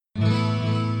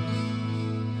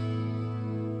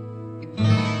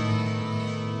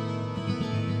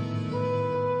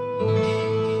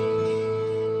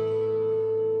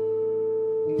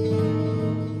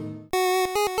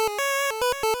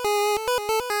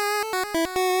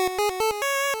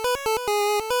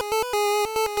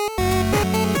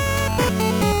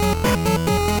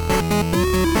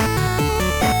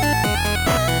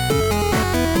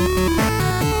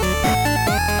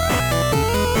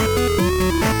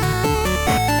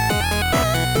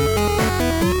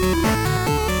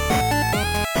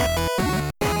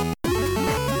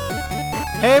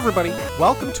everybody,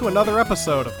 welcome to another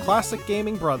episode of Classic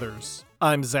Gaming Brothers.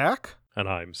 I'm Zach. And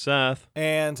I'm Seth.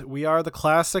 And we are the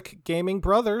Classic Gaming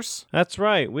Brothers. That's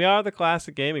right. We are the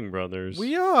Classic Gaming Brothers.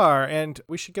 We are. And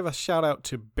we should give a shout out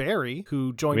to Barry,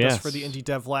 who joined us for the Indie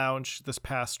Dev Lounge this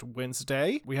past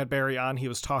Wednesday. We had Barry on. He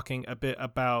was talking a bit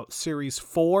about Series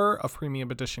 4 of Premium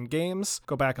Edition games.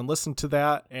 Go back and listen to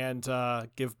that and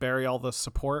give Barry all the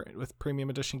support with Premium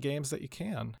Edition games that you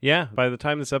can. Yeah. By the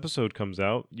time this episode comes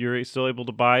out, you're still able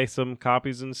to buy some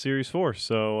copies in Series 4.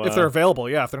 So if they're available,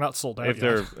 yeah. If they're not sold out if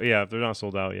they're not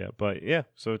sold out yet. But yeah,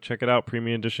 so check it out,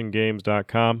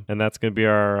 premiumeditiongames.com. And that's going to be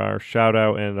our shout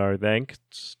out and our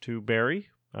thanks to Barry.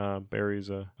 Barry's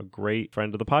a great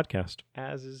friend of the podcast,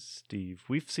 as is Steve.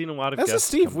 We've seen a lot of guests. As is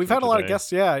Steve. We've had a lot of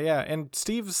guests, yeah. And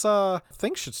Steve's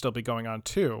thing should still be going on,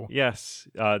 too. Yes,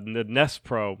 the NES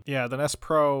Pro. Yeah, the NES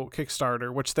Pro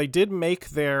Kickstarter, which they did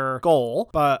make their goal,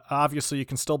 but obviously you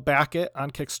can still back it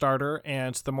on Kickstarter,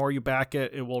 and the more you back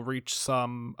it, it will reach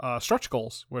some stretch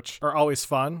goals, which are always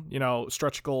fun. You know,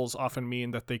 stretch goals often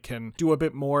mean that they can do a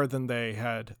bit more than they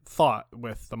had thought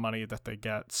with the money that they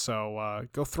get. So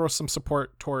go throw some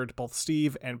support toward both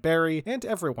Steve and Barry and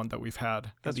everyone that we've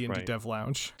had at the Indie Dev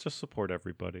Lounge. Just support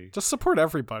everybody. Just support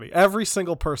everybody. Every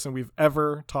single person we've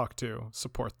ever talked to,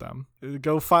 support them.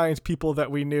 Go find people that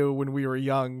we knew when we were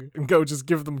young and go just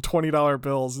give them $20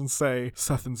 bills and say,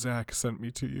 Seth and Zach sent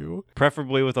me to you.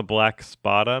 Preferably with a black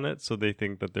spot on it so they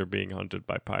think that they're being hunted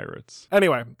by pirates.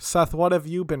 Anyway, Seth, what have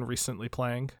you been recently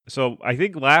playing? So I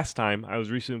think last time I was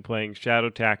recently playing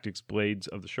Shadow Tactics Blades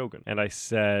of the Shogun. And I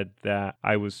said that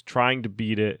I was trying to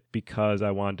beat it because I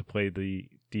wanted to play the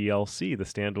DLC, the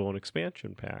standalone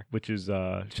expansion pack, which is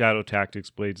Shadow Tactics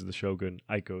Blades of the Shogun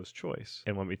Aiko's Choice.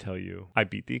 And let me tell you, I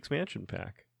beat the expansion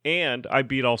pack. And I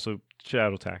beat also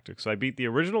Shadow Tactics. So I beat the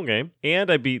original game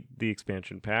and I beat the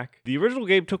expansion pack. The original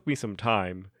game took me some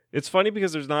time. It's funny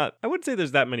because I wouldn't say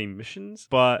there's that many missions,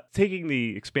 but taking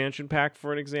the expansion pack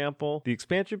for an example, the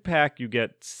expansion pack, you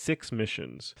get 6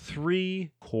 missions,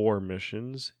 3 core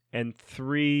missions, and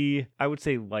 3, I would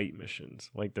say, light missions.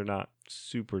 Like, they're not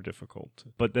super difficult.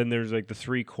 But then there's like the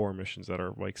 3 core missions that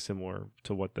are like similar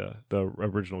to what the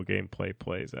original gameplay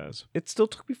plays as. It still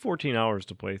took me 14 hours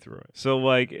to play through it. So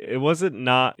like it wasn't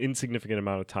not insignificant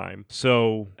amount of time.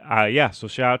 So so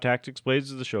Shadow Tactics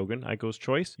Blades of the Shogun, Aiko's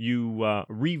Choice. You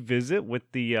revisit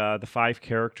with the 5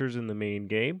 characters in the main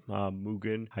game,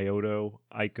 Mugen, Hayato,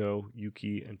 Aiko,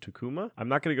 Yuki, and Takuma. I'm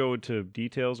not going to go into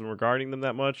details regarding them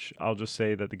that much. I'll just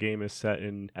say that the game is set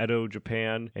in Edo,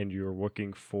 Japan, and you're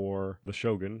working for the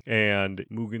Shogun, and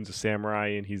Mugen's a samurai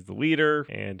and he's the leader,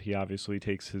 and he obviously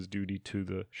takes his duty to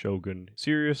the Shogun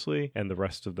seriously, and the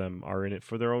rest of them are in it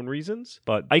for their own reasons.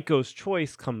 But Aiko's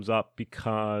Choice comes up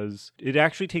because it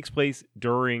actually takes place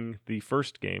during the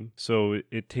first game, so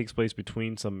it takes place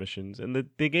between some missions, and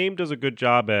the game does a good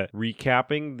job at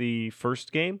recapping the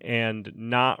first game and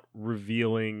not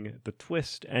revealing the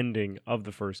twist ending of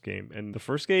the first game. And the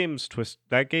first game's twist,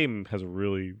 that game has a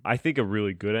really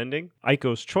good ending.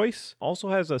 Aiko's Choice also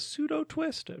has a pseudo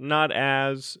twist, not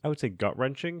as, I would say,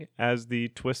 gut-wrenching as the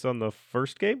twist on the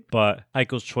first game, but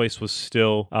Aiko's Choice was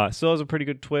still has a pretty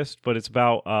good twist. But it's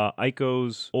about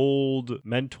Aiko's old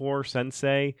mentor,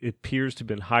 sensei. It appears to have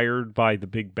been hired by the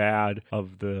big bad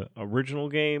of the original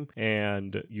game,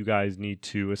 and you guys need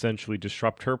to essentially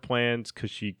disrupt her plans because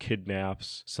she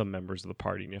kidnaps some members of the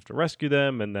party, and you have to rescue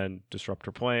them and then disrupt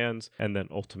her plans and then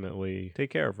ultimately take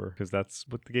care of her, because that's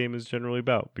what the game is generally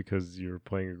about, because you're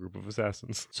playing a group of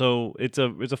assassins. So it's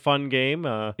a fun game.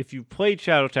 If you've played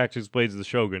Shadow Tactics Blades of the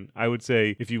Shogun, I would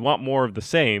say if you want more of the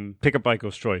same, pick up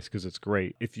Aiko's Choice because it's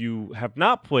great. If you have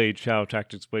not played Shadow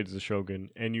Tactics Blades of the Shogun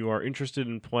and you are interested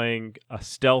in playing a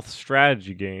stealth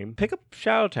strategy game, pick up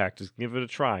Shadow Tactics, give it a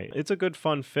try. It's a good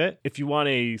fun fit. If you want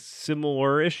a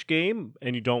similar-ish game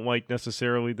and you don't like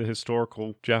necessarily the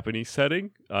historical Japanese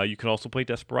setting, you can also play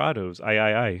Desperados,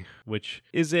 III, which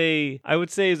is I would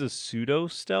say is a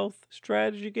pseudo-stealth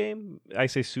strategy game. I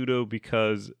say pseudo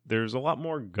because there's a lot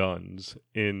more guns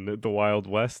in the Wild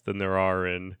West than there are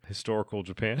in historical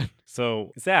Japan.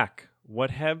 So, Zach,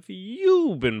 what have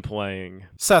you been playing?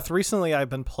 Seth, recently I've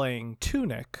been playing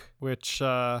Tunic, which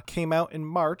came out in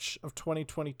March of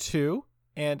 2022.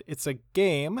 And it's a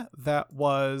game that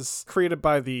was created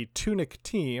by the Tunic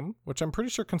team, which I'm pretty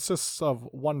sure consists of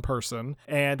one person,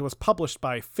 and was published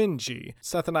by Finji.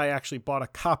 Seth and I actually bought a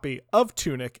copy of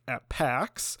Tunic at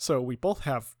PAX, so we both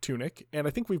have Tunic, and I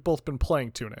think we've both been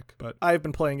playing Tunic, but I've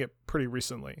been playing it pretty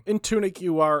recently. In Tunic,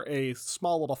 you are a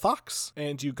small little fox,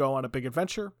 and you go on a big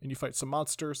adventure, and you fight some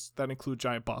monsters that include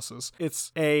giant bosses.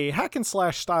 It's a hack and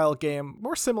slash style game,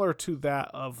 more similar to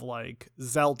that of like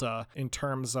Zelda in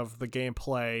terms of the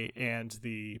gameplay and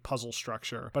the puzzle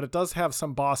structure, but it does have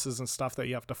some bosses and stuff that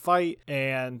you have to fight,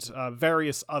 and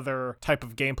various other type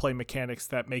of gameplay mechanics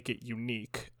that make it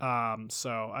unique.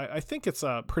 So I think it's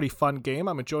a pretty fun game.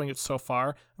 I'm enjoying it so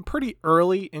far. I'm pretty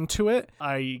early into it.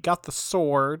 I got the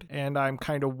sword, and I'm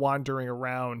kind of wandering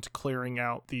around clearing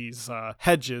out these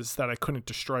hedges that I couldn't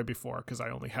destroy before because I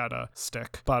only had a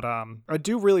stick. But I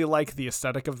do really like the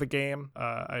aesthetic of the game.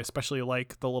 I especially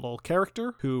like the little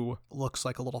character who looks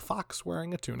like a little fox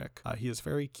wearing a tunic. He is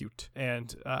very cute,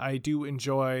 and I do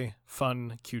enjoy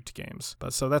fun, cute games.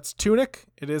 But so that's Tunic.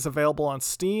 It is available on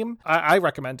Steam. I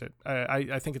recommend it.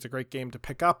 I think it's a great game to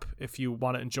pick up if you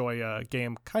want to enjoy a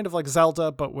game kind of like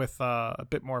Zelda, but with a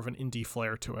bit more of an indie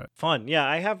flair to it. Fun. Yeah,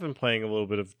 I have been playing a little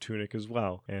bit of Tunic as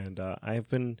well, and I have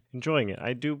been enjoying it.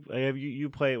 You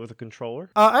play it with a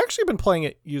controller? I actually been playing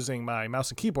it using my mouse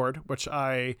and keyboard, which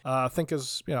I think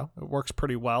is, it works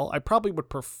pretty well. I probably would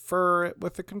prefer it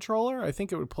with a controller. I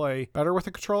think it would play better with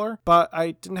a controller, but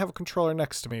I didn't have a controller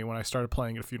next to me when I started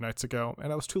playing it a few nights ago,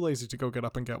 and I was too lazy to go get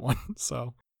up and get one,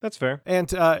 so... That's fair.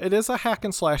 And it is a hack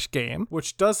and slash game,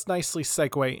 which does nicely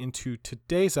segue into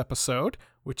today's episode,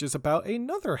 which is about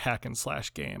another hack and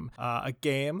slash game. A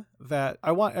game that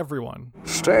I want everyone.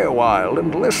 Stay a while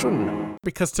and listen.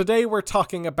 Because today we're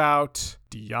talking about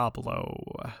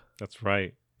Diablo. That's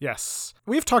right. Yes.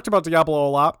 We've talked about Diablo a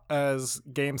lot as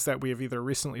games that we have either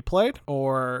recently played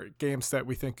or games that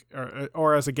we think,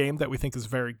 or as a game that we think is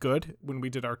very good when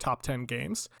we did our top 10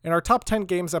 games. In our top 10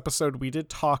 games episode, we did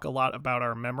talk a lot about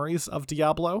our memories of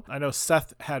Diablo. I know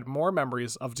Seth had more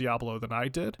memories of Diablo than I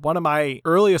did. One of my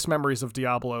earliest memories of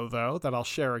Diablo, though, that I'll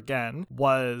share again,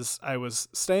 was I was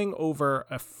staying over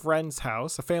a friend's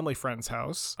house, a family friend's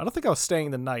house. I don't think I was staying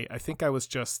the night. I think I was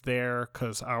just there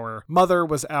because our mother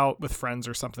was out with friends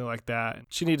or something like that.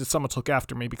 She needed someone to look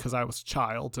after me because I was a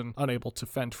child and unable to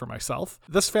fend for myself.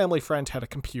 This family friend had a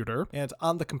computer, and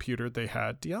on the computer they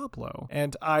had Diablo.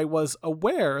 And I was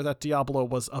aware that Diablo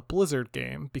was a Blizzard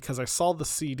game because I saw the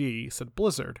CD said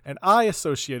Blizzard, and I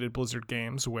associated Blizzard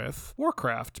games with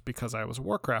Warcraft because I was a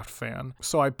Warcraft fan.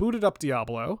 So I booted up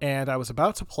Diablo, and I was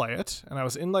about to play it, and I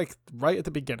was in like right at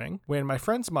the beginning when my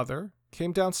friend's mother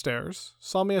came downstairs,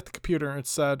 saw me at the computer, and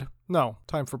said, "No,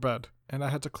 time for bed." And I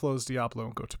had to close Diablo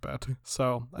and go to bed.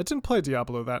 So I didn't play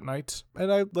Diablo that night, and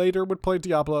I later would play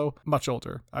Diablo much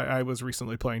older. I was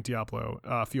recently playing Diablo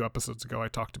a few episodes ago. I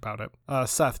talked about it.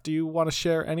 Seth, do you want to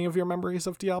share any of your memories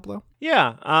of Diablo?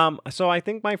 Yeah. So I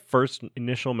think my first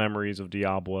initial memories of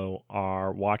Diablo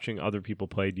are watching other people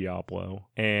play Diablo.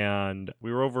 And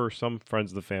we were over some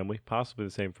friends of the family, possibly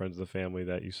the same friends of the family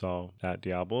that you saw at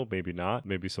Diablo. Maybe not.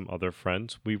 Maybe some other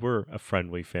friends. We were a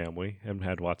friendly family and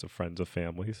had lots of friends of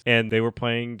families. And they were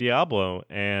playing Diablo,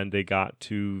 and they got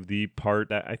to the part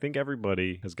that I think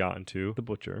everybody has gotten to, the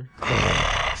butcher.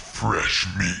 Fresh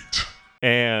meat.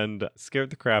 And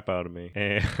scared the crap out of me.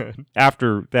 And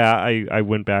after that, I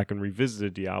went back and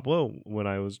revisited Diablo when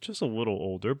I was just a little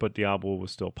older, but Diablo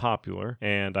was still popular,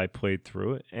 and I played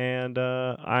through it, and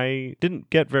I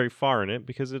didn't get very far in it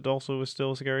because it also was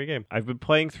still a scary game. I've been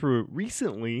playing through it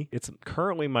recently. It's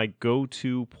currently my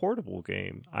go-to portable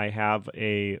game. I have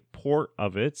a port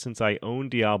of it since I own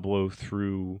Diablo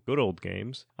through Good Old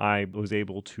Games. I was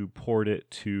able to port it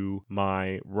to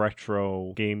my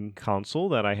retro game console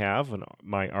that I have,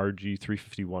 my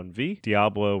RG351V.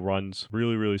 Diablo runs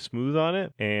really, really smooth on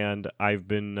it, and I've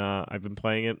been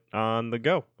playing it on the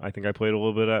go. I think I played a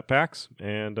little bit at PAX,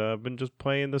 and I've been just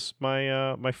playing this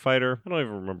my fighter. I don't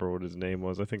even remember what his name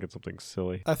was. I think it's something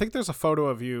silly. I think there's a photo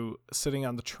of you sitting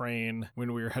on the train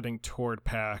when we were heading toward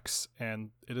PAX, and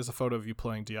it is a photo of you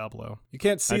playing Diablo. You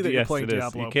can't see that you're playing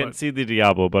Diablo. You can't see the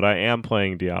Diablo, but I am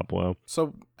playing Diablo.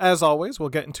 So, as always, we'll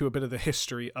get into a bit of the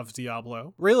history of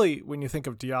Diablo. Really, when you think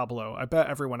of Diablo, I bet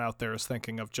everyone out there is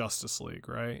thinking of Justice League,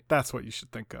 right? That's what you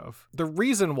should think of. The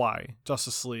reason why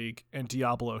Justice League and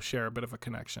Diablo share a bit of a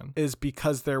connection is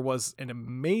because there was an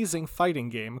amazing fighting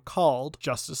game called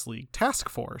Justice League Task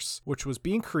Force, which was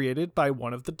being created by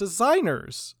one of the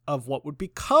designers of what would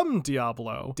become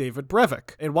Diablo, David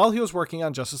Brevik. And while he was working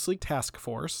on Justice League Task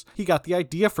Force, he got the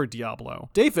idea for Diablo.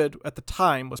 David, at the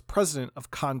time, was president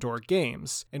of Condor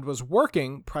Games and was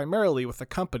working primarily with a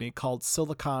company called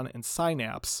Silicon and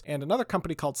Synapse and another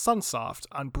company called Sunsoft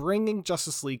on bringing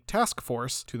Justice League Task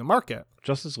Force to the market.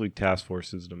 Justice League Task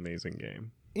Force is an amazing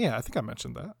game. Yeah, I think I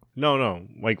mentioned that. No.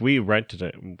 Like, we rented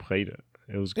it and played it.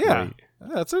 It was great. Yeah,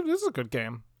 it's a good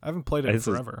game. I haven't played it in It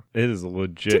forever. is a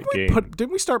legit game.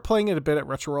 Didn't we start playing it a bit at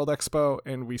Retro World Expo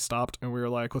and we stopped and we were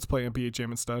like, let's play NBA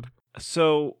Jam instead?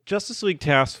 So, Justice League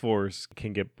Task Force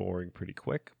can get boring pretty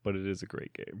quick, but it is a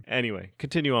great game. Anyway,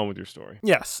 continue on with your story.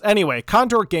 Yes. Anyway,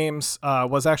 Condor Games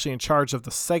was actually in charge of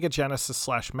the Sega Genesis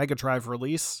 / Mega Drive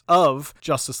release of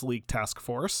Justice League Task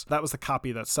Force. That was the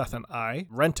copy that Seth and I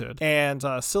rented. And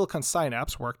Silicon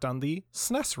Synapse worked on the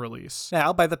SNES release.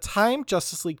 Now, by the time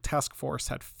Justice League Task Force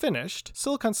had finished,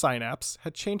 Silicon Synapse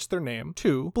had changed their name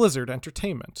to Blizzard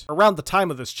Entertainment. Around the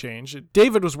time of this change,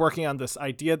 David was working on this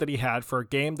idea that he had for a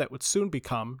game that would soon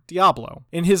become Diablo.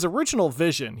 In his original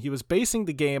vision, he was basing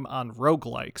the game on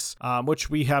roguelikes, which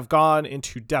we have gone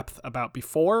into depth about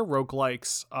before.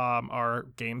 Roguelikes are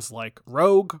games like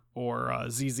Rogue, or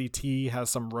ZZT has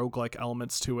some roguelike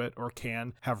elements to it, or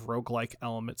can have roguelike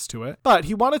elements to it. But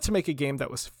he wanted to make a game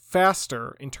that was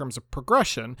faster in terms of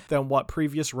progression than what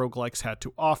previous roguelikes had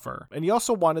to offer. And he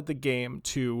also wanted the game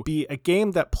to be a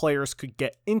game that players could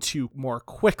get into more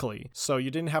quickly. So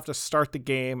you didn't have to start the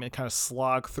game and kind of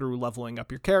slog through leveling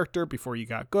up your character before you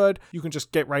got good. You can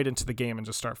just get right into the game and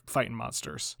just start fighting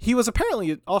monsters. He was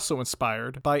apparently also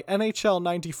inspired by NHL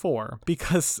 94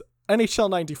 because NHL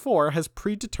 94 has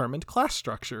predetermined class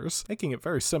structures, making it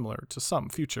very similar to some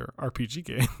future RPG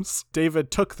games.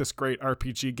 David took this great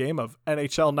RPG game of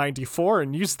NHL 94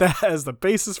 and used that as the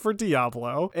basis for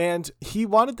Diablo, and he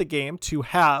wanted the game to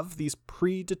have these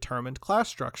predetermined class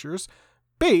structures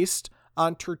based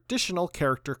on traditional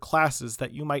character classes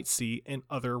that you might see in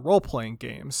other role-playing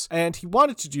games. And he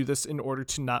wanted to do this in order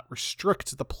to not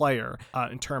restrict the player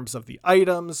in terms of the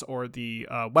items or the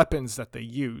weapons that they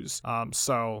use.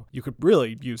 So you could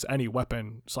really use any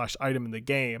weapon / item in the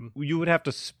game. You would have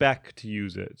to spec to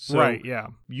use it. So Right, yeah.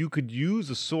 you could use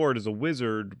a sword as a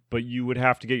wizard, but you would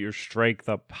have to get your strength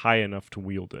up high enough to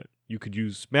wield it. You could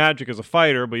use magic as a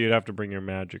fighter, but you'd have to bring your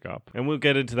magic up. And we'll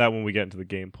get into that when we get into the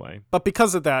gameplay. But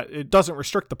because of that, it doesn't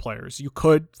restrict the players. You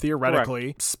could,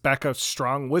 theoretically, spec a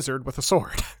strong wizard with a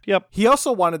sword. Yep. He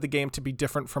also wanted the game to be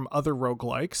different from other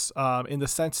roguelikes in the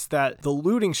sense that the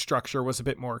looting structure was a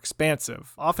bit more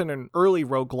expansive. Often in early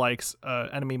roguelikes,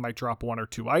 enemy might drop 1 or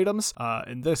 2 items.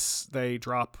 In this, they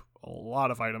drop a lot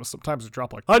of items. Sometimes it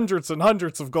drop like hundreds and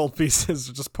hundreds of gold pieces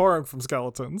just pouring from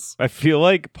skeletons. I feel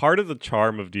like part of the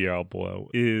charm of Diablo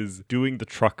is doing the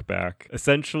truck back,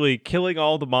 essentially killing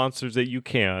all the monsters that you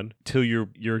can till your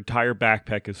entire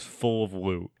backpack is full of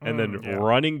loot, and then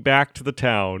running back to the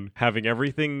town, having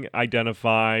everything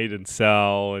identified and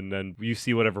sell, and then you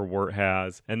see whatever Wirt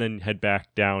has, and then head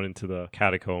back down into the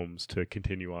catacombs to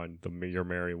continue on your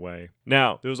merry way.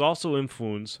 Now, there's also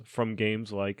influence from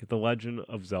games like The Legend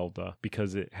of Zelda,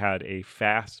 because it had a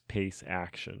fast-paced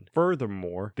action.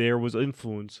 Furthermore, there was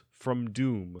influence from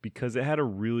Doom because it had a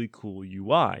really cool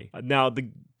UI. Now,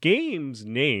 the game's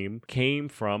name came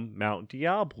from Mount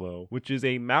Diablo, which is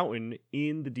a mountain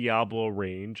in the Diablo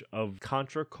range of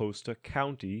Contra Costa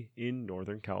County in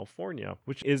Northern California,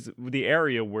 which is the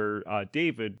area where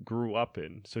David grew up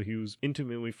in. So he was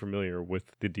intimately familiar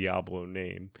with the Diablo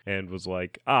name and was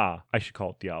like, I should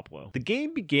call it Diablo. The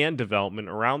game began development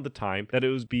around the time that it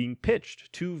was being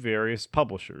pitched to various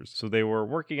publishers. So they were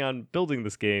working on building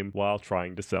this game while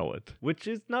trying to sell it, which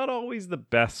is not always the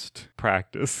best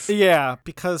practice. Yeah,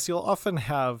 because you'll often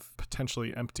have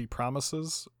potentially empty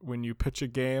promises when you pitch a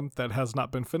game that has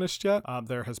not been finished yet.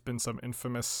 There has been some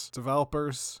infamous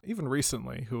developers, even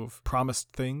recently, who have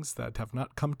promised things that have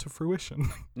not come to fruition.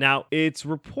 Now, it's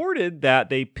reported that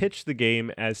they pitched the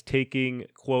game as taking,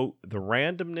 quote, the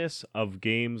randomness of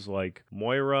games like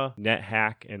Moira,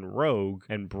 NetHack, and Rogue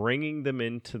and bringing them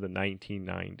into the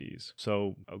 1990s.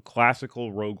 So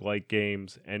classical roguelike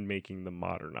games and making them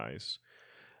modernized.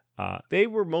 They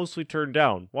were mostly turned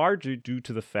down, largely due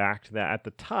to the fact that at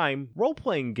the time,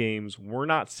 role-playing games were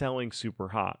not selling super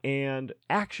hot. And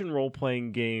action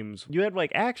role-playing games, you had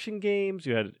like action games,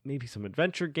 you had maybe some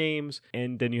adventure games,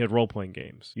 and then you had role-playing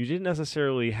games. You didn't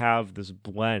necessarily have this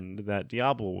blend that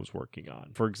Diablo was working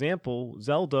on. For example,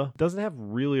 Zelda doesn't have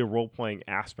really a role-playing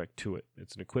aspect to it.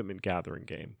 It's an equipment gathering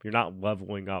game. You're not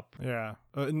leveling up. Yeah.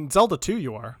 In Zelda 2,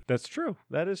 you are. That's true.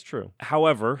 That is true.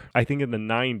 However, I think in the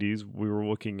 90s, we were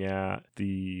looking at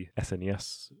the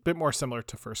SNES. Bit more similar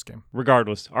to first game.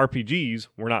 Regardless, RPGs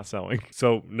were not selling,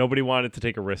 so nobody wanted to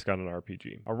take a risk on an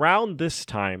RPG. Around this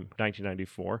time,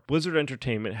 1994, Blizzard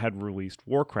Entertainment had released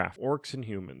Warcraft, Orcs and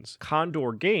Humans.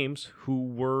 Condor Games, who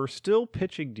were still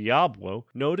pitching Diablo,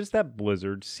 noticed that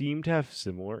Blizzard seemed to have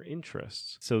similar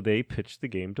interests, so they pitched the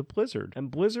game to Blizzard,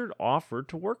 and Blizzard offered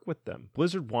to work with them.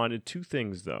 Blizzard wanted 2 things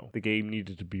things, though. The game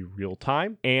needed to be real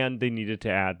time, and they needed to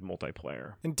add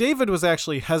multiplayer. And David was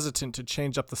actually hesitant to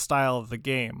change up the style of the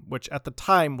game, which at the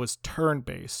time was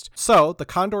turn-based. So the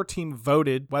Condor team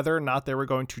voted whether or not they were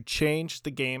going to change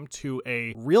the game to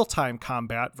a real-time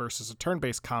combat versus a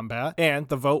turn-based combat, and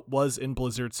the vote was in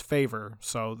Blizzard's favor.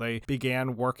 So they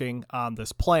began working on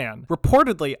this plan.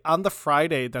 Reportedly, on the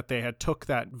Friday that they had took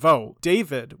that vote,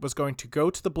 David was going to go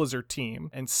to the Blizzard team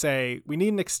and say, we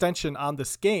need an extension on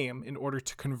this game in order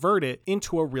to convert it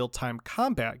into a real-time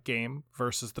combat game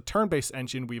versus the turn-based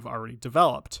engine we've already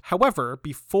developed. However,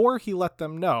 before he let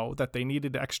them know that they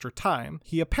needed extra time,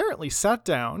 he apparently sat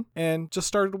down and just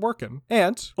started working.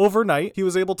 And overnight, he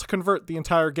was able to convert the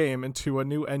entire game into a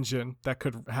new engine that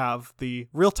could have the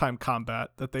real-time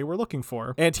combat that they were looking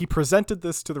for. And he presented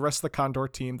this to the rest of the Condor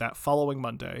team that following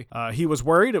Monday. He was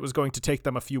worried it was going to take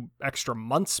them a few extra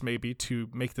months maybe to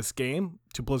make this game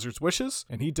to Blizzard's wishes,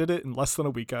 and he did it in less than a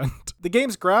weekend. The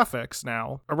game's graphics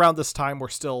now, around this time, were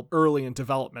still early in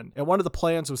development, and one of the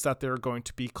plans was that they were going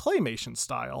to be claymation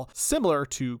style, similar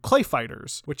to Clay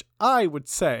Fighters, which I would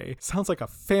say sounds like a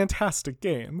fantastic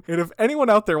game. And if anyone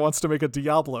out there wants to make a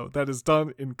Diablo that is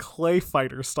done in Clay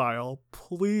Fighter style,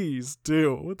 please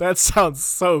do. That sounds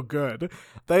so good.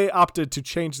 They opted to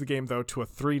change the game, though, to a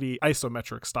 3D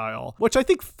isometric style, which I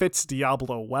think fits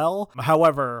Diablo well.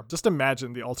 However, just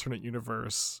imagine the alternate universe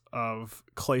of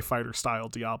Clay Fighter style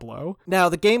Diablo. Now,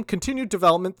 the game continued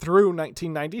development through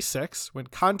 1996 when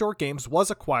Condor Games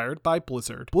was acquired by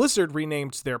Blizzard. Blizzard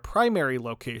renamed their primary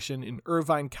location in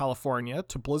Irvine, California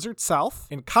to Blizzard South,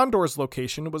 and Condor's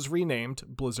location was renamed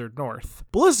Blizzard North.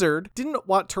 Blizzard didn't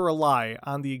want to rely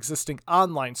on the existing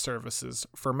online services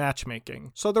for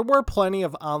matchmaking, so there were plenty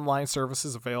of online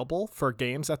services available for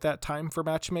games at that time for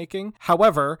matchmaking.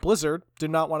 However, Blizzard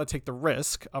did not want to take the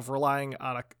risk of relying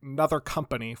on another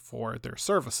company for their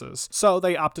services, so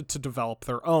they opted to develop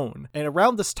their own. And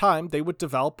around this time, they would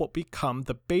develop what would become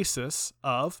the basis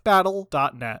of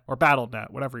Battle.net, or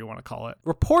Battle.net, whatever you want to call it.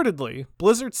 Reportedly,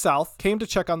 Blizzard South came to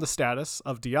check on the status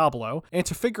of Diablo and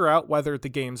to figure out whether the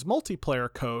game's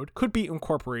multiplayer code could be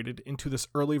incorporated into this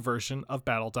early version of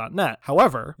Battle.net.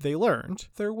 However, they learned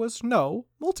there was no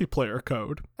multiplayer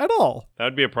code at all. That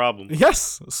would be a problem.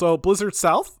 Yes, so Blizzard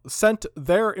South sent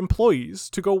their employees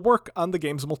to go work on the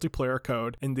game's multiplayer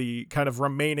code in the kind of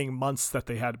remaining months that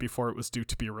they had before it was due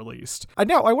to be released. And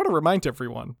now I want to remind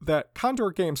everyone that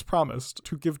Condor Games promised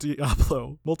to give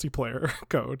Diablo multiplayer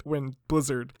code when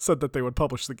Blizzard said that they would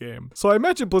publish the game. So I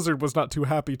imagine Blizzard was not too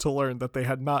happy to learn that they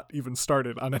had not even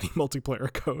started on any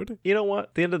multiplayer code. You know what?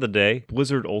 At the end of the day,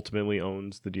 Blizzard ultimately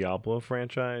owns the Diablo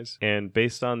franchise, and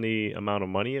based on the amount of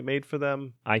money it made for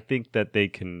them, I think that they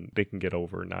can get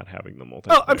over not having the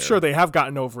multiplayer. Oh, I'm sure they have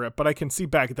gotten over it, but I can see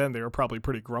back then they were probably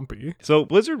pretty grumpy. So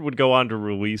Blizzard would go on to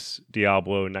release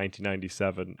Diablo in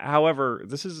 1997. However,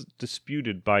 this is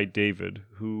disputed by David,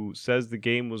 who says the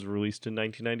game was released in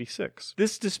 1996.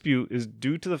 This dispute is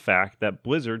due to the fact that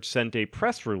Blizzard sent a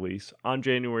press release on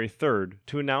January 3rd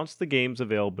to announce the game's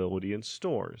availability in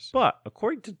stores. But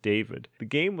according to David, the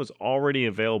game was already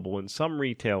available in some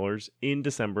retailers in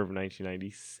December of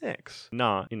 1996,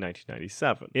 not in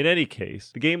 1997. In any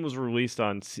case, the game was released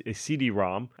on a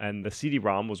CD-ROM, and the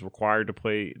CD-ROM was required to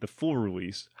play the full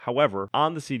release. However,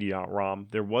 on the CD-ROM,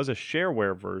 there was a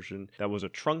shareware version that was a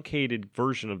truncated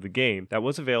version of the game that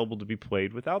was available to be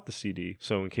played without the CD.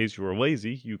 So in case you were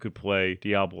lazy, you could play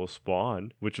Diablo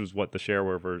Spawn, which was what the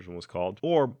shareware version was called,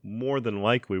 or more than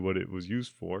likely what it was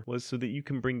used for was so that you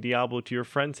can bring Diablo to your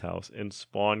friend's house and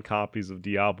spawn copies of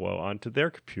Diablo onto their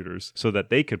computers so that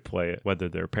they could play it, whether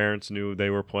their parents knew they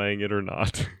were playing it or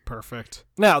not. Perfect.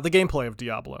 Now, the gameplay of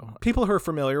Diablo. People who are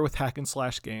familiar with hack and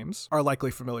slash games are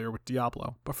likely familiar with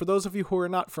Diablo, but for those of you who are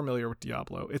not familiar with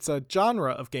Diablo, it's a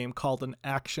genre of game called an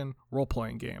action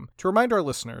role-playing game. To remind our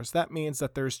listeners, that means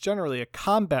that there's generally a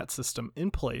combat system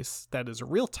in place that is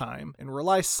real-time and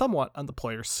relies somewhat on the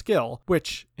player's skill,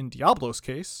 which, in Diablo's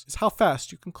case, is how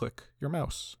fast you can click your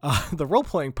mouse. The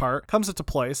role-playing part comes into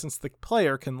play since the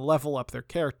player can level up their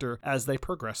character as they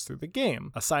progress through the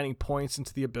game, assigning points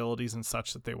into the abilities and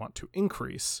such that they want to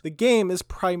increase. The game is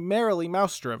primarily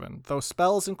mouse-driven, though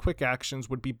spells and quick actions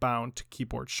would be bound to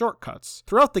keyboard shortcuts.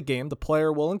 Throughout the game, the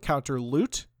player will encounter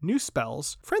loot, new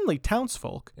spells, friendly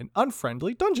townsfolk, and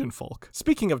unfriendly dungeon folk.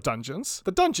 Speaking of dungeons,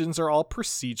 the dungeons are all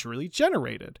procedurally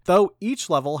generated, though each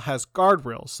level has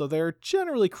guardrails, so they're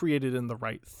generally created in the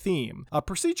right theme.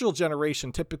 Procedural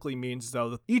generation typically means, though,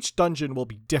 that each dungeon will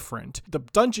be different. The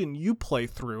dungeon you play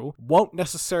through won't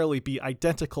necessarily be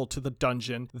identical to the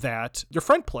dungeon that your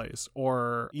friend plays,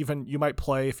 or even you might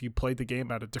play if you played the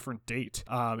game at a different date.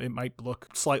 It might look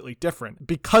slightly different.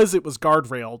 Because it was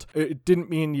guardrailed, it didn't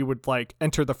mean you would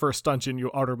enter the first dungeon, you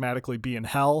automatically be in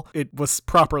hell. It was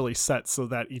properly set so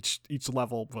that each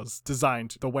level was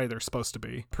designed the way they're supposed to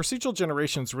be. Procedural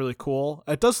generation is really cool.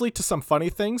 It does lead to some funny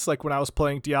things, like when I was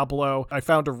playing Diablo, I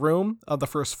found a room on the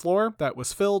first floor that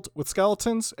was filled with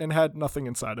skeletons and had nothing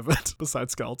inside of it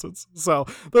besides skeletons. So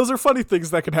those are funny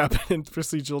things that can happen in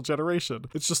procedural generation.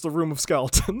 It's just a room of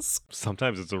skeletons.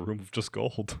 Sometimes it's a room of just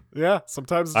gold. Yeah,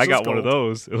 sometimes it's I just got one of gold.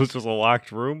 those. It was just a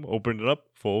locked room, opened it up,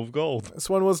 full of gold. This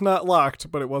one was not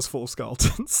locked, but it was full of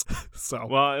skeletons. So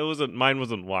Well, mine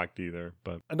wasn't locked either,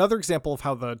 but another example of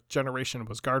how the generation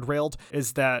was guardrailed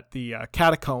is that the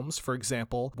catacombs, for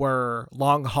example, were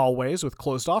long hallways with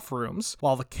closed off rooms,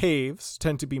 while the caves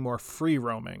tend to be more free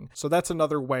roaming. So that's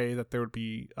another way that there would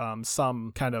be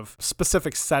some kind of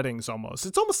specific settings almost.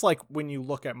 It's almost like when you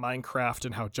look at Minecraft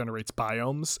and how it generates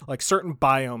biomes, like certain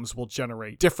biomes will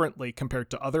generate differently compared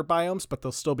to other biomes, but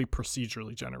they'll still be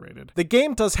procedurally generated. The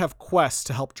game does have quests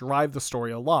to help drive the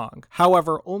story along.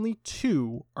 However, only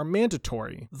 2 are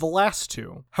mandatory, the last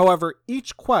 2. However,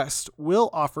 each quest will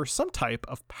offer some type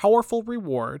of powerful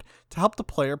reward to help the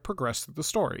player progress through the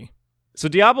story. So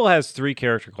Diablo has 3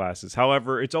 character classes.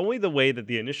 However, it's only the way that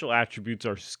the initial attributes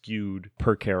are skewed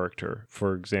per character.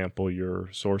 For example, your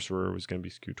sorcerer was going to be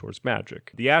skewed towards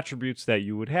magic. The attributes that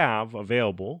you would have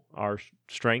available are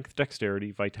strength,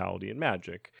 dexterity, vitality, and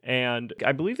magic. And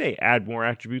I believe they add more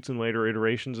attributes in later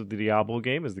iterations of the Diablo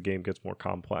game as the game gets more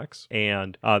complex.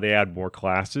 And they add more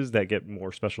classes that get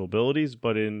more special abilities.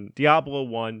 But in Diablo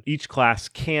 1, each class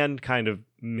can kind of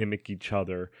mimic each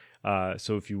other.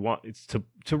 So if you want, it's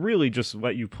to really just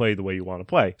let you play the way you want to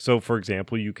play. So for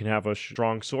example, you can have a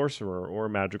strong sorcerer or a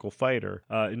magical fighter.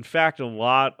 In fact, a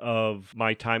lot of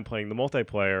my time playing the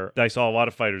multiplayer, I saw a lot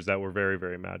of fighters that were very,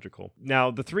 very magical.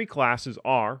 Now, the 3 classes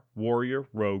are warrior,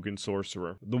 rogue, and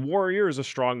sorcerer. The warrior is a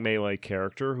strong melee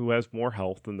character who has more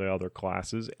health than the other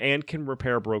classes and can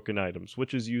repair broken items,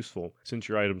 which is useful since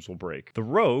your items will break. The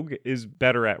rogue is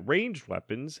better at ranged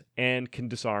weapons and can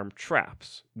disarm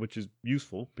traps, which is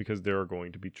useful because there are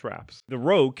going to be traps. The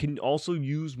rogue can also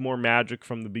use more magic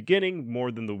from the beginning,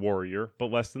 more than the warrior,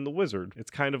 but less than the wizard. It's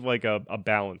kind of like a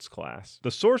balanced class.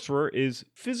 The sorcerer is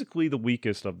physically the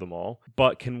weakest of them all,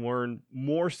 but can learn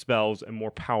more spells and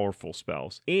more powerful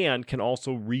spells, and can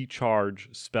also recharge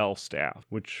spell staff,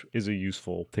 which is a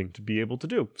useful thing to be able to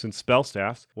do, since spell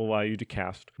staffs will allow you to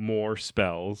cast more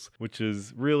spells, which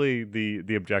is really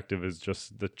the objective, is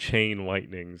just the chain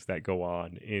lightnings that go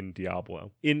on in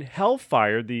Diablo. In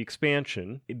Hellfire, the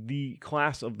expansion, the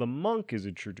class of the monk is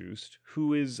introduced,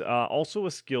 who is also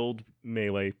a skilled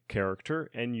melee character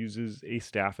and uses a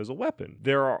staff as a weapon.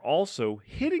 There are also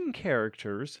hidden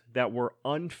characters that were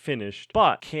unfinished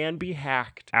but can be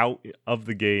hacked out of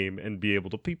the game and be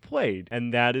able to be played,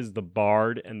 and that is the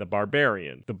bard and the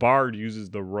barbarian. The bard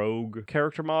uses the rogue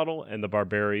character model and the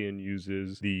barbarian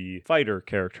uses the fighter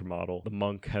character model. The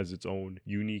monk has its own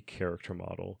unique character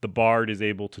model. The bard is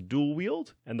able to dual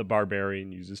wield and the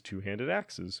barbarian uses two-handed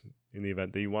axes in the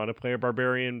event that you want to play a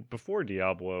barbarian before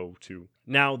Diablo 2.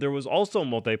 Now, there was also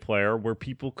multiplayer where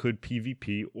people could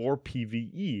PvP or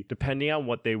PvE, depending on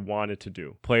what they wanted to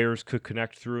do. Players could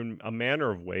connect through a manner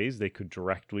of ways. They could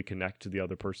directly connect to the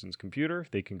other person's computer.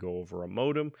 They can go over a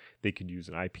modem. They could use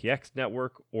an IPX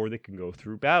network, or they can go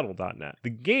through battle.net. The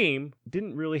game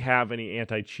didn't really have any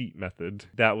anti-cheat method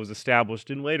that was established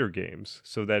in later games,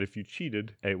 so that if you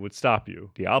cheated, it would stop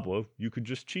you. Diablo, you could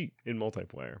just cheat in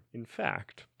multiplayer. In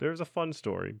fact, there's a fun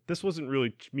story. This wasn't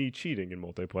really me cheating in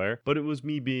multiplayer, but it was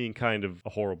me being kind of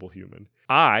a horrible human.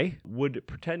 I would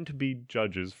pretend to be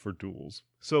judges for duels.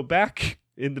 So back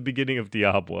in the beginning of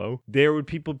Diablo, there would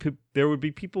be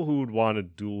people who would want to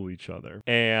duel each other,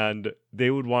 and they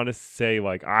would want to say,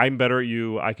 like, I'm better at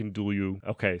you, I can duel you,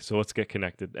 okay, so let's get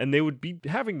connected. And they would be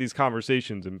having these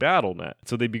conversations in Battle.net,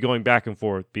 so they'd be going back and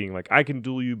forth being like, I can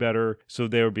duel you better, so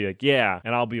they would be like, yeah,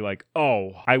 and I'll be like,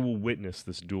 oh, I will witness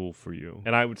this duel for you,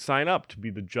 and I would sign up to be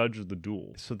the judge of the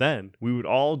duel. So then we would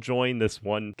all join this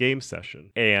one game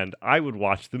session, and I would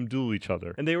watch them duel each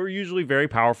other, and they were usually very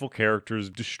powerful characters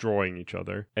destroying each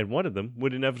other, and one of them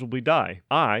would inevitably die.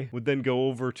 I would then go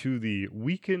over to the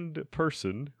weakened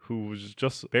person who was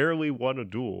just barely won a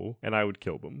duel, and I would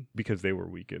kill them because they were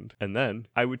weakened. And then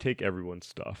I would take everyone's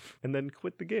stuff and then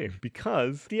quit the game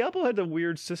because Diablo had a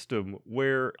weird system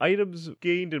where items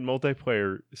gained in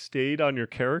multiplayer stayed on your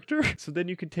character. So then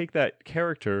you could take that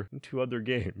character into other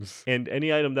games. And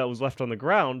any item that was left on the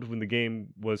ground when the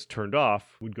game was turned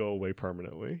off would go away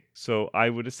permanently. So I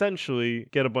would essentially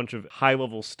get a bunch of high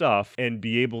level stuff and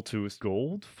be able to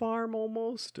gold farm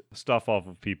almost stuff off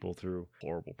of people through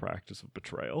horrible practice of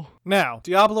betrayal. Now,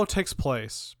 Diablo takes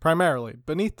place primarily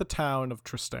beneath the town of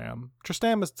Tristram.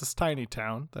 Tristram is this tiny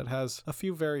town that has a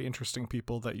few very interesting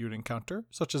people that you'd encounter,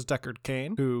 such as Deckard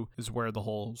Cain, who is where the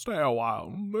whole "stay a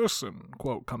while, listen"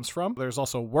 quote comes from. There's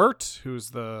also Wirt,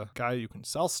 who's the guy you can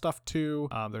sell stuff to.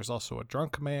 There's also a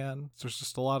drunk man. There's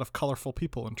just a lot of colorful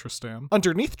people in Tristram.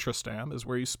 Underneath Tristram is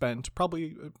where you spend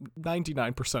probably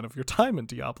 99% of your time in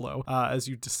Diablo, as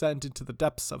you descend into the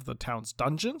depths of the town's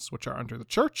dungeons, which are under the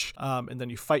church, and then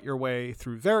you fight your way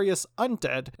through various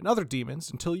undead and other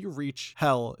demons until you reach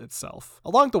hell itself.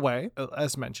 Along the way,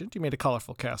 as mentioned, you made a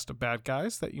colorful cast of bad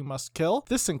guys that you must kill.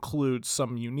 This includes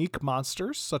some unique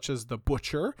monsters, such as the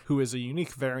Butcher, who is a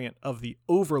unique variant of the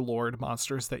Overlord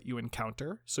monsters that you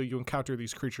encounter. So you encounter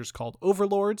these creatures called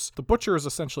Overlords. The Butcher is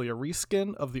essentially a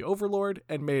reskin of the Overlord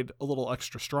and made a little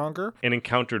extra stronger. And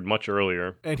encountered much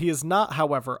earlier. And he is not,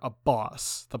 however, a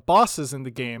boss. The bosses in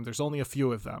the game, there's only a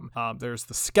few of them. There's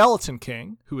the Skeleton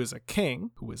King, who is a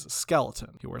king, who is a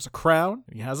skeleton. He wears a crown,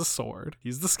 and he has a sword.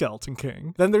 He's the Skeleton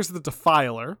King. Then there's the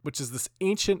Defiler, which is this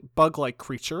ancient bug-like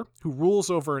creature who rules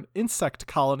over an insect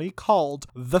colony called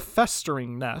the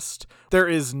Festering Nest. There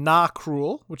is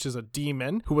Nakrul, which is a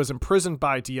demon who was imprisoned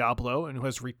by Diablo and who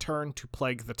has returned to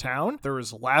plague the town. There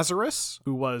is Lazarus,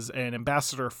 who was an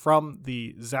ambassador from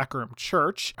the Zakarim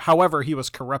Church. However, he was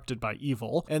corrupted by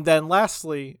evil. And then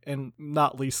lastly, and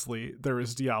not leastly, there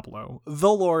is Diablo,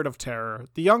 the Lord of Terror,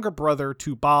 the younger brother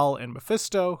to Baal and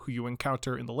Mephisto, who you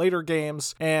encounter in the later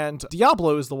games. And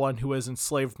Diablo is the one who has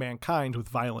enslaved mankind with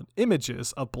violent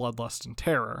images of bloodlust and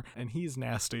terror. And he's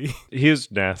nasty. He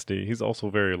is nasty. He's also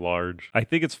very large. I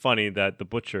think it's funny that the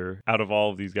Butcher, out of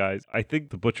all of these guys, I think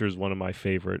the Butcher is one of my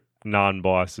favorite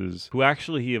non-bosses who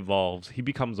actually he evolves. He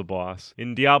becomes a boss.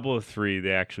 In Diablo 3,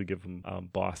 they actually give him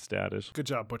boss status. Good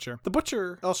job, Butcher. The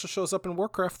Butcher also shows up in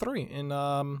Warcraft 3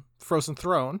 in Frozen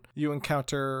Throne. You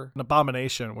encounter an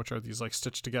Abomination, which are these like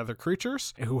stitched together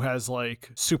creatures, who has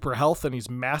like super health and he's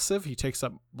massive. He takes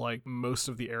up like most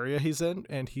of the area he's in,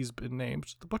 and he's been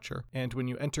named the Butcher. And when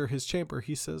you enter his chamber,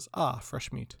 he says,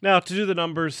 fresh meat. Now, to do the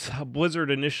numbers,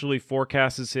 Blizzard initially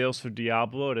forecasted sales for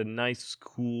Diablo at a nice,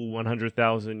 cool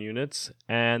 100,000 units,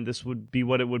 and this would be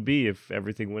what it would be if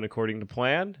everything went according to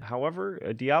plan. However,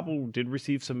 Diablo did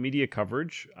receive some media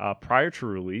coverage prior to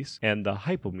release, and the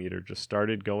hypometer just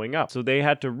started going up. So they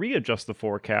had to readjust the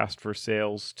forecast for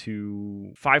sales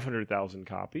to 500,000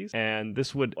 copies, and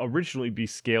this would originally be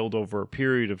scaled over a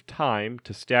period of time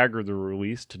to stagger the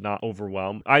release to not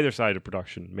overwhelm either side of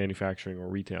production, manufacturing or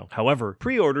retail. However,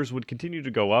 pre-orders would continue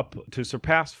to go up to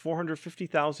surpass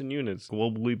 450,000 units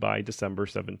globally by December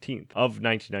 17th of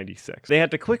 1996. They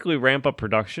had to quickly ramp up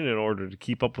production in order to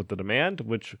keep up with the demand,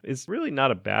 which is really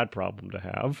not a bad problem to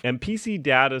have. And PC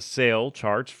Data's sale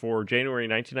charts for January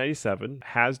 1997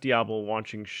 has Diablo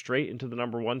launching straight into the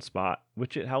 #1 spot,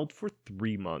 which it held for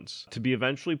 3 months, to be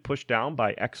eventually pushed down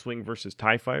by X-Wing versus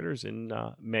TIE Fighters in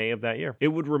May of that year. It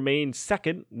would remain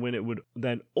second when it would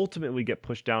then ultimately get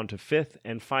pushed down to 5th,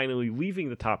 and finally leaving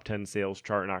the top 10 sales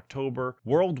chart in October.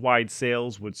 Worldwide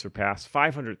sales would surpass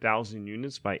 500,000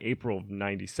 units by April of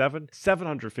 97,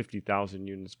 750,000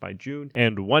 units by June,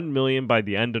 and 1 million by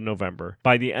the end of November.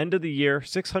 By the end of the year,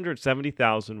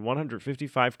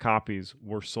 670,155 copies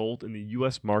were sold in the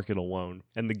US market alone,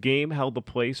 and the game held the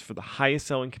place for the highest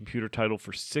selling computer title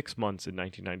for 6 months in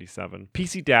 1997.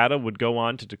 PC Data would go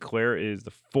on to declare it is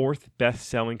the 4th best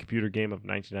selling computer game of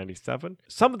 1997.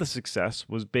 Some of the success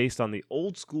was based on the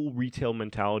old school retail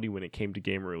mentality when it came to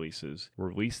game releases.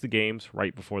 Release the games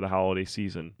right before the holiday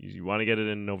season. You want to get it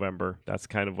in November. That's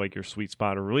kind of like your sweet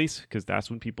spot of release because that's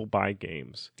when people buy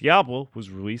games. Diablo was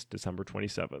released December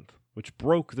 27th, which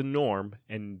broke the norm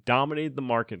and dominated the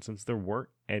market since there weren't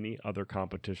any other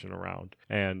competition around.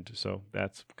 And so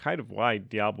that's kind of why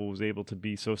Diablo was able to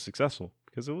be so successful,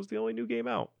 because it was the only new game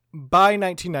out. By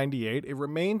 1998, it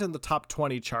remained in the top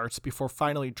 20 charts before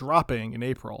finally dropping in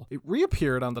April. It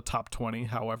reappeared on the top 20,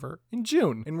 however, in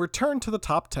June, and returned to the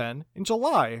top 10 in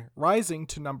July, rising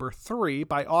to number 3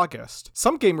 by August.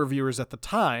 Some game reviewers at the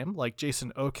time, like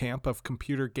Jason Ocamp of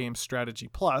Computer Game Strategy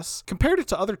Plus, compared it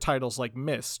to other titles like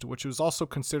Myst, which was also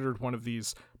considered one of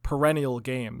these perennial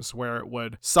games where it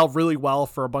would sell really well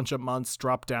for a bunch of months,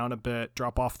 drop down a bit,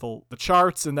 drop off the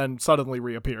charts, and then suddenly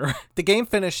reappear. The game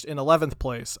finished in 11th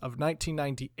place of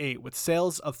 1998 with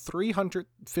sales of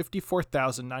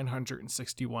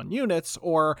 354,961 units,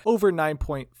 or over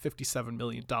 $9.57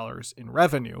 million in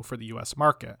revenue for the US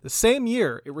market. The same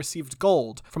year, it received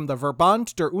gold from the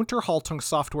Verband der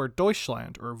Unterhaltungssoftware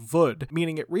Deutschland, or VUD,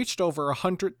 meaning it reached over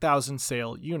 100,000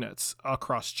 sale units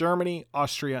across Germany,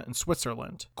 Austria, and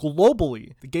Switzerland.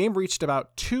 Globally, the game reached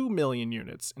about 2 million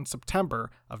units in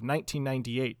September of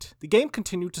 1998. The game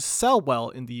continued to sell well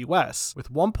in the US,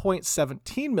 with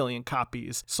 1.17 million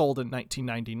copies sold in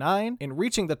 1999 and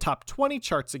reaching the top 20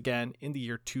 charts again in the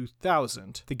year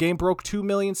 2000. The game broke 2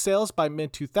 million sales by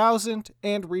mid-2000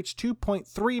 and reached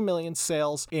 2.3 million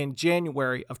sales in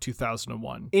January of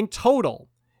 2001. In total,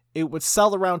 it would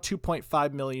sell around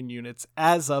 2.5 million units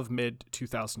as of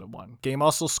mid-2001. Game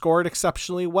also scored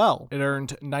exceptionally well. It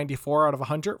earned 94 out of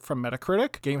 100 from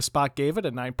Metacritic. GameSpot gave it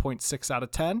a 9.6 out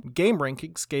of 10. Game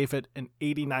Rankings gave it an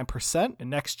 89%, and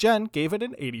Next Gen gave it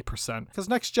an 80%. Because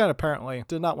Next Gen apparently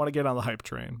did not want to get on the hype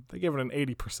train. They gave it an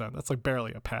 80%. That's like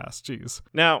barely a pass. Jeez.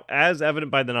 Now, as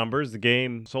evident by the numbers, the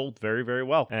game sold very, very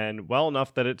well, and well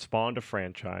enough that it spawned a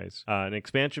franchise. An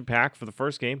expansion pack for the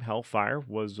first game, Hellfire,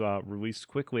 was released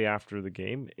quickly after the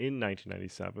game in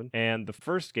 1997, and the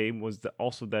first game was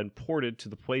also then ported to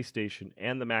the PlayStation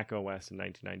and the Mac OS in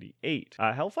 1998.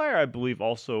 Hellfire, I believe,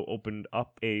 also opened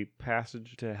up a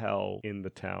passage to hell in the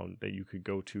town that you could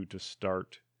go to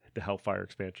start the Hellfire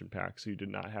expansion pack, so you did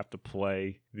not have to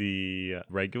play the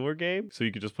regular game, so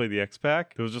you could just play the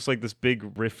X-Pack. It was just like this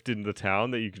big rift in the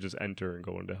town that you could just enter and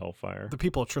go into Hellfire. The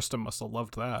people of Tristan must have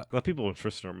loved that. The people in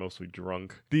Tristan are mostly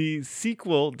drunk. The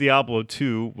sequel, Diablo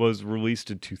 2, was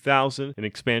released in 2000. An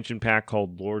expansion pack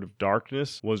called Lord of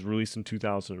Darkness was released in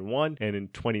 2001, and in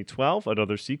 2012,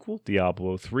 another sequel,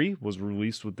 Diablo 3, was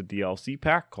released with the DLC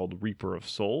pack called Reaper of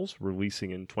Souls,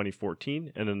 releasing in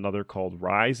 2014, and another called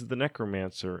Rise of the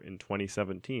Necromancer in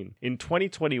 2017. In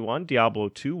 2021, Diablo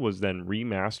 2 was then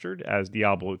remastered as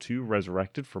Diablo 2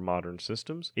 Resurrected for modern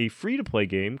systems. A free-to-play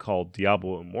game called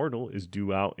Diablo Immortal is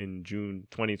due out in June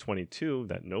 2022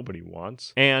 that nobody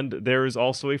wants. And there is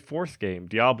also a fourth game,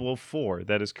 Diablo 4,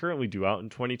 that is currently due out in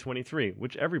 2023,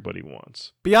 which everybody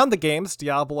wants. Beyond the games,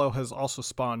 Diablo has also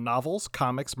spawned novels,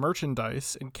 comics,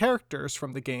 merchandise, and characters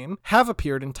from the game have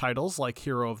appeared in titles like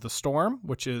Hero of the Storm,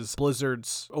 which is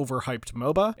Blizzard's overhyped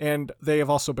MOBA, and they have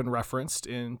also been referenced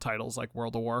in titles like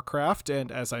World of Warcraft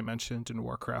and, as I mentioned, in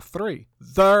Warcraft 3.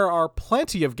 There are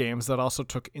plenty of games that also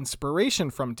took inspiration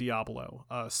from Diablo,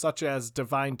 such as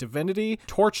Divine Divinity,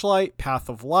 Torchlight, Path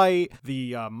of Light,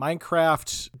 the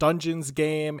Minecraft Dungeons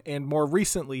game, and more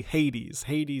recently, Hades.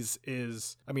 Hades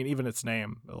is, I mean, even its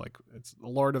name, like, it's the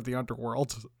Lord of the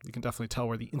Underworld. You can definitely tell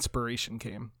where the inspiration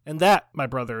came. And that, my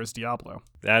brother, is Diablo.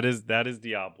 That is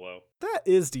Diablo. That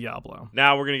is Diablo.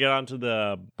 Now we're going to get on to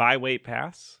the Byway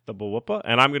Pass, the Bawupa,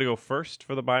 and I'm going to go first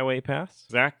for the Byway Pass.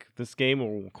 Zach, this game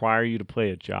will require you to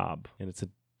play a job, and it's a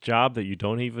job that you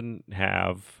don't even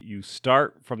have. You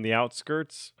start from the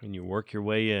outskirts and you work your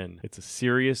way in. It's a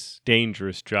serious,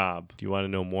 dangerous job. Do you want to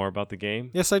know more about the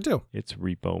game? Yes, I do. It's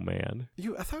Repo Man.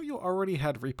 I thought you already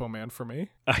had Repo Man for me.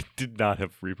 I did not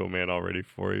have Repo Man already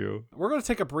for you. We're going to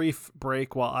take a brief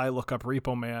break while I look up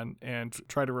Repo Man and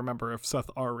try to remember if Seth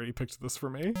already picked this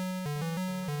for me.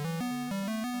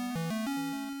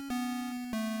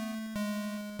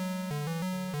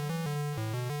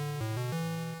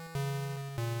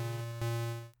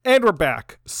 And we're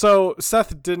back. So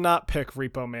Seth did not pick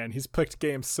Repo Man. He's picked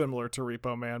games similar to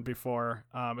Repo Man before.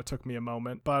 It took me a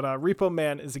moment. But Repo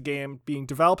Man is a game being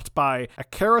developed by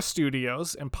Akara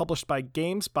Studios and published by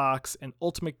GamesBox and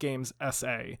Ultimate Games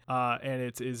SA. And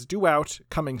it is due out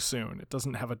coming soon. It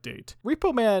doesn't have a date.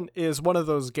 Repo Man is one of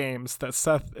those games that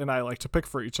Seth and I like to pick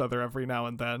for each other every now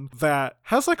and then that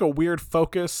has like a weird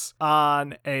focus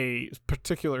on a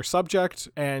particular subject,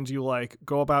 and you like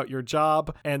go about your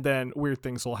job and then weird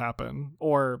things will happen,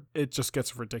 or it just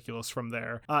gets ridiculous from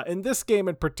there. In this game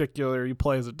in particular, you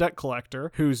play as a debt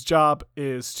collector whose job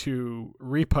is to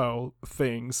repo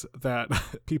things that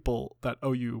people that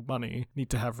owe you money need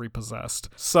to have repossessed.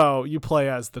 So you play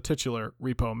as the titular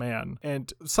Repo Man,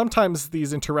 and sometimes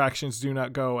these interactions do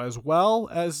not go as well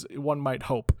as one might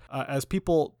hope, as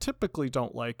people typically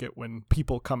don't like it when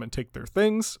people come and take their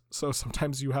things, so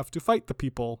sometimes you have to fight the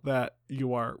people that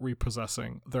you are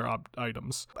repossessing their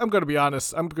items. I'm going to be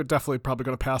honest, I'm definitely probably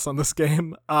going to pass on this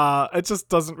game. It just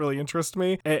doesn't really interest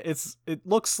me. It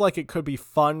looks like it could be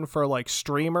fun for like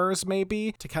streamers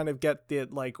maybe to kind of get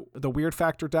the weird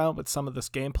factor down with some of this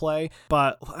gameplay,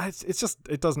 but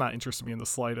it does not interest me in the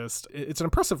slightest. It's an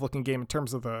impressive looking game in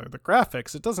terms of the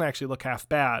graphics. It doesn't actually look half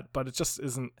bad, but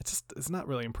it's not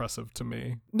really impressive to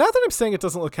me. Now that I'm saying it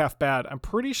doesn't look half bad, I'm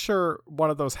pretty sure one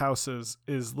of those houses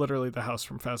is literally the house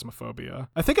from Phasmophobia.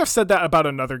 I think I've said that about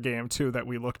another game too that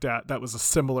we looked at that was a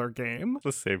similar game.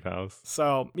 The same house.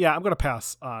 So yeah, I'm going to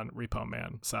pass on Repo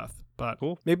Man, Seth. But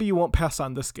cool. Maybe you won't pass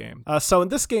on this game. So in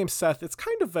this game, Seth, it's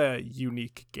kind of a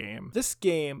unique game. This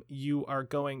game, you are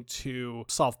going to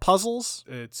solve puzzles.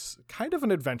 It's kind of an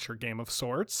adventure game of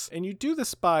sorts. And you do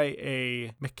this by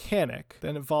a mechanic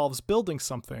that involves building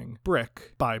something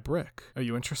brick by brick. Are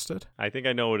you interested? I think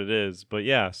I know what it is, but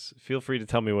yes, feel free to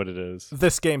tell me what it is.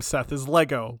 This game, Seth, is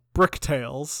Lego Brick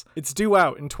Tales. It's due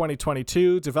out in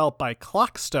 2022, developed by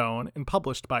Clockstone and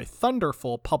published by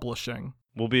Thunderful Publishing.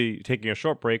 We'll be taking a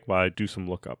short break while I do some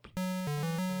lookup.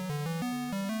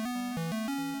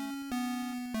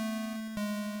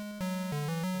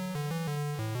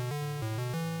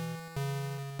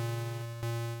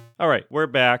 All right, we're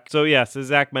back. So yes, as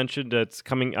Zach mentioned, it's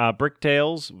coming. Brick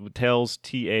Tales, Tales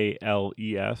Tales,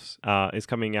 is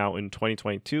coming out in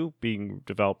 2022, being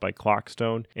developed by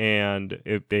Clockstone, and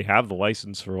they have the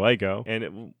license for Lego, and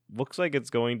it looks like it's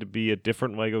going to be a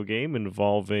different Lego game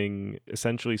involving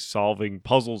essentially solving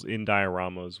puzzles in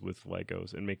dioramas with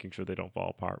Legos and making sure they don't fall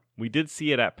apart. We did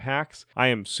see it at PAX. I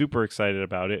am super excited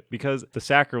about it because the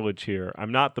sacrilege here,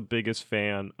 I'm not the biggest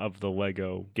fan of the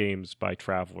Lego games by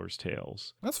Traveler's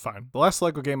Tales. That's fine. The last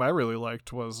Lego game I really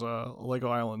liked was Lego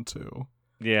Island 2.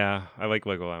 Yeah, I like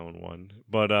Lego Island 1.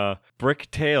 But Brick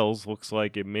Tales looks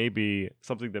like it may be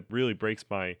something that really breaks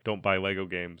my don't buy Lego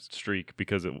games streak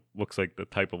because it looks like the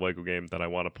type of Lego game that I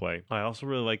want to play. I also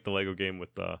really like the Lego game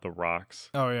with the rocks.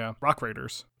 Oh, yeah. Rock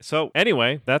Raiders. So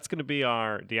anyway, that's going to be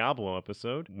our Diablo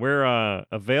episode. We're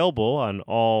available on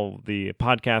all the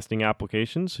podcasting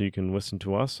applications, so you can listen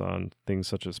to us on things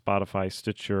such as Spotify,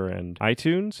 Stitcher, and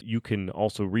iTunes. You can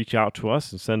also reach out to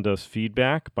us and send us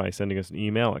feedback by sending us an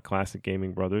email at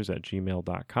classicgamingbrothers@gmail.com.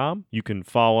 You can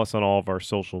follow us on all of our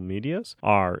social medias.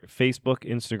 Our Facebook,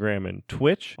 Instagram, and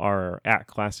Twitch are at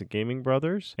Classic Gaming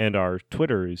Brothers, and our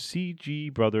Twitter is CG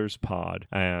Brothers Pod.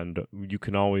 And you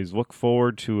can always look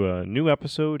forward to a new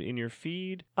episode in your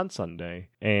feed on Sunday.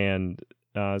 And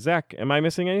Zach, am I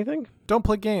missing anything? Don't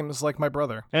play games like my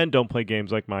brother. And don't play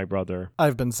games like my brother.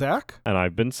 I've been Zach. And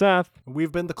I've been Seth.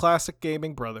 We've been the Classic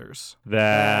Gaming Brothers. That's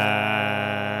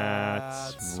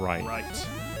right.